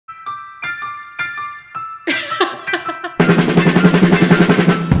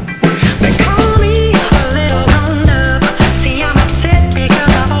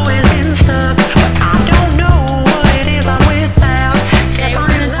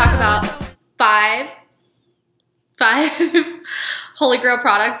five Holy Grail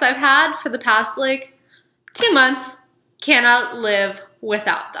products I've had for the past like 2 months. Cannot live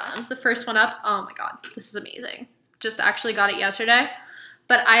without them. The first one up, oh my god, this is amazing. Just actually got it yesterday.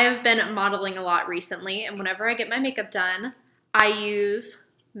 But I have been modeling a lot recently, and whenever I get my makeup done, I use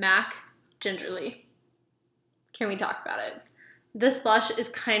MAC Gingerly. Can we talk about it? This blush is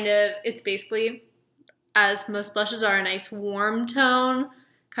kind of, it's basically, as most blushes are, a nice warm tone,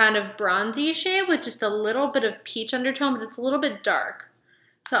 kind of bronzy shade with just a little bit of peach undertone, but it's a little bit dark.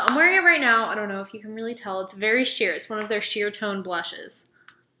 So I'm wearing it right now. I don't know if you can really tell. It's very sheer. It's one of their sheer tone blushes.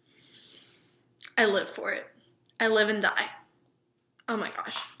 I live for it. I live and die. Oh my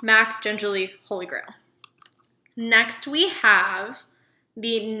gosh. MAC Gingerly Holy Grail. Next we have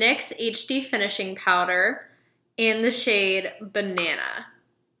the NYX HD Finishing Powder in the shade Banana.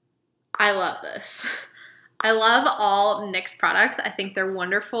 I love this. I love all NYX products. I think they're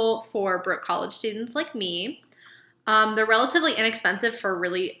wonderful for broke college students like me. They're relatively inexpensive for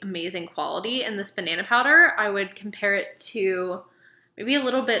really amazing quality, and this banana powder, I would compare it to maybe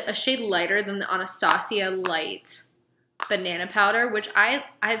a shade lighter than the Anastasia Light banana powder, which I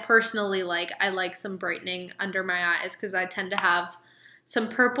personally like. I like some brightening under my eyes because I tend to have some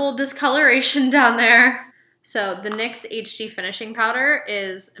purple discoloration down there. So the NYX HD Finishing Powder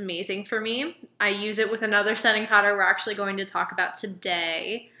is amazing for me. I use it with another setting powder we're actually going to talk about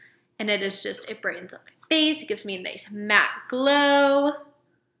today, and it is just, it brightens up my face. It gives me a nice matte glow.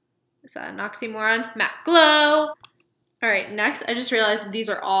 Is that an oxymoron? Matte glow. All right, next, I just realized these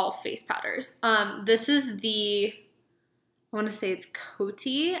are all face powders. This is the, I want to say it's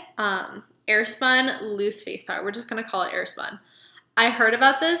Coty Airspun Loose Face Powder. We're just going to call it Airspun. I heard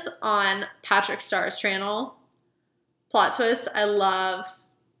about this on Patrick Starr's channel. Plot twist, I love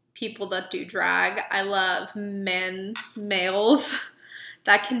people that do drag. I love males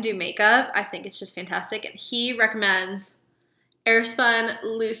that can do makeup. I think it's just fantastic. And he recommends Airspun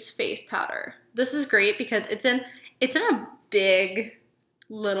Loose Face Powder. This is great because it's in a big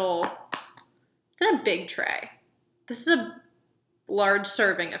tray. This is a large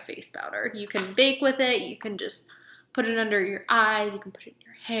serving of face powder. You can bake with it. You can just put it under your eyes. You can put it in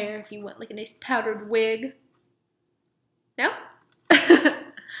your hair if you want like a nice powdered wig. No?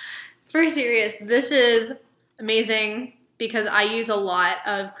 For serious, this is amazing because I use a lot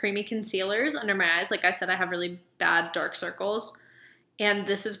of creamy concealers under my eyes. Like I said, I have really bad dark circles. And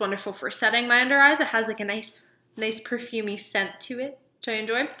this is wonderful for setting my under eyes. It has like a nice perfumey scent to it, which I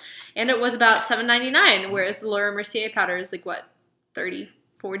enjoy. And it was about $7.99, whereas the Laura Mercier powder is like, what, $30,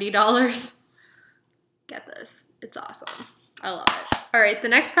 $40? Get this. It's awesome. I love it. All right, the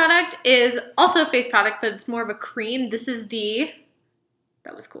next product is also a face product, but it's more of a cream. This is the,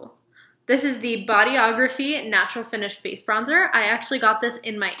 that was cool. This is the Bodyography Natural Finish Face Bronzer. I actually got this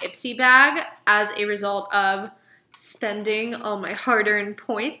in my Ipsy bag as a result of spending all my hard-earned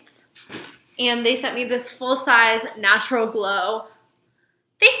points. And they sent me this full-size Natural Glow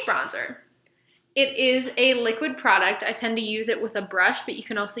face bronzer. It is a liquid product. I tend to use it with a brush, but you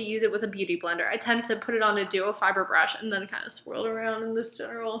can also use it with a beauty blender. I tend to put it on a duo fiber brush and then kind of swirl it around in this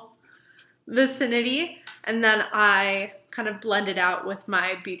general vicinity. And then I kind of blend it out with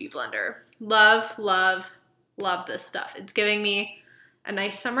my beauty blender. Love, love, love this stuff. It's giving me a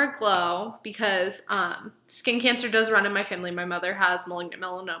nice summer glow because skin cancer does run in my family. My mother has malignant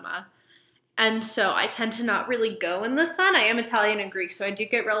melanoma. And so I tend to not really go in the sun. I am Italian and Greek, so I do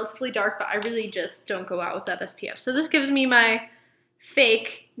get relatively dark, but I really just don't go out with that SPF. So this gives me my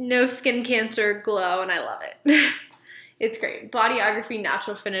fake, no skin cancer glow, and I love it. It's great. Bodyography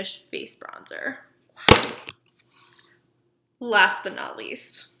Natural Finish Face Bronzer. Last but not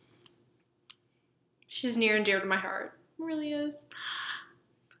least, she's near and dear to my heart. It really is.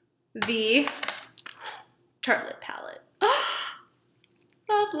 The Tartelette palette.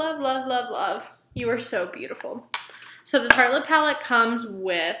 Love, love, love, love, love. You are so beautiful. So the Tartelette palette comes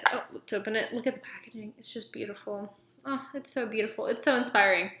with, oh, let's open it. Look at the packaging. It's just beautiful. Oh, it's so beautiful. It's so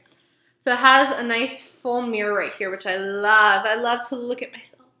inspiring. So it has a nice full mirror right here, which I love. I love to look at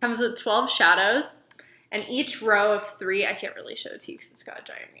myself. It comes with 12 shadows, and each row of 3, I can't really show it to you because it's got a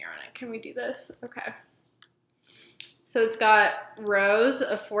giant mirror on it. Can we do this? Okay. So it's got rows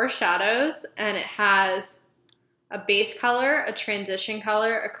of 4 shadows, and it has a base color, a transition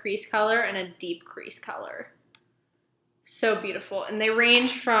color, a crease color, and a deep crease color. So beautiful. And they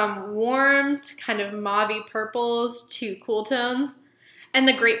range from warm to kind of mauvey purples to cool tones. And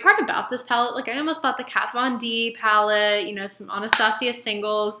the great part about this palette, like I almost bought the Kat Von D palette, you know, some Anastasia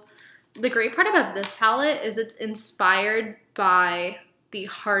singles. The great part about this palette is it's inspired by the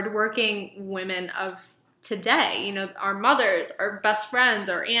hardworking women of today. You know, our mothers, our best friends,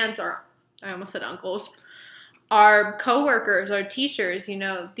 our aunts, our I almost said uncles, our coworkers, our teachers, you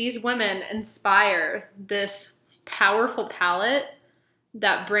know, these women inspire this powerful palette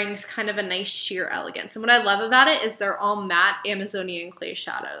that brings kind of a nice sheer elegance. And what I love about it is they're all matte Amazonian clay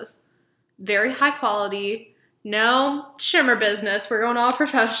shadows. Very high quality, no shimmer business. We're going all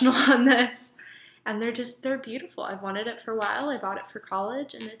professional on this. And they're beautiful. I've wanted it for a while. I bought it for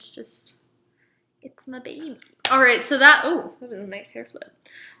college and it's my baby. All right, so that was a nice hair flip.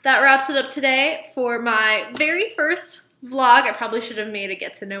 That wraps it up today for my very first vlog. I probably should have made a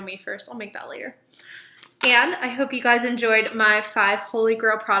get to know me first. I'll make that later. And I hope you guys enjoyed my 5 Holy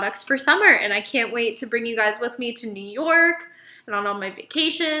Grail products for summer. And I can't wait to bring you guys with me to New York and on all my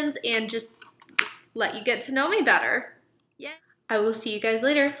vacations and just let you get to know me better. Yeah. I will see you guys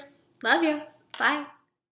later. Love you. Bye.